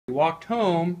We walked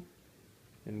home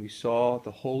and we saw the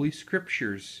Holy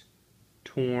Scriptures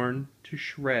torn to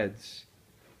shreds.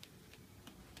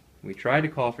 We tried to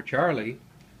call for Charlie.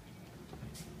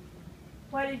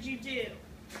 What did you do?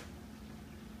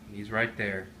 He's right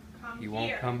there. Come He here.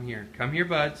 won't come here. Come here,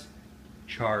 buds.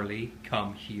 Charlie,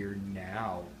 come here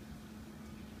now.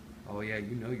 Oh yeah,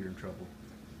 you know you're in trouble.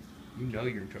 You know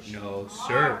you're in trouble. No,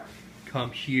 sir.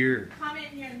 Come here. Come in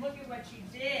here and look at what you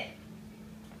did.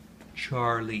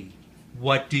 Charlie,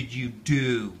 what did you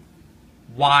do?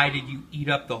 Why did you eat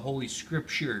up the Holy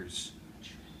Scriptures?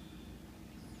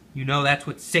 You know that's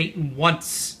what Satan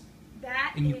wants.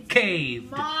 That And you is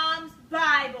caved. Mom's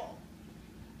Bible.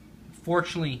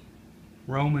 Fortunately,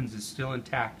 Romans is still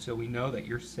intact, so we know that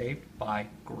you're saved by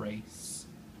grace.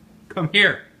 Come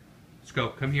here. Let's go.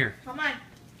 Come here. Come on.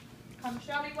 Come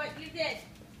show me what you did.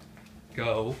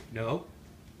 Go. No.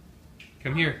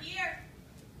 Come Come here. Here.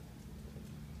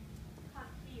 Come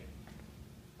here.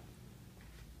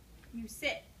 You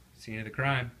sit. Scene of the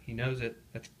crime. He knows it.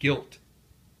 That's guilt.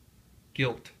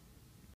 Guilt.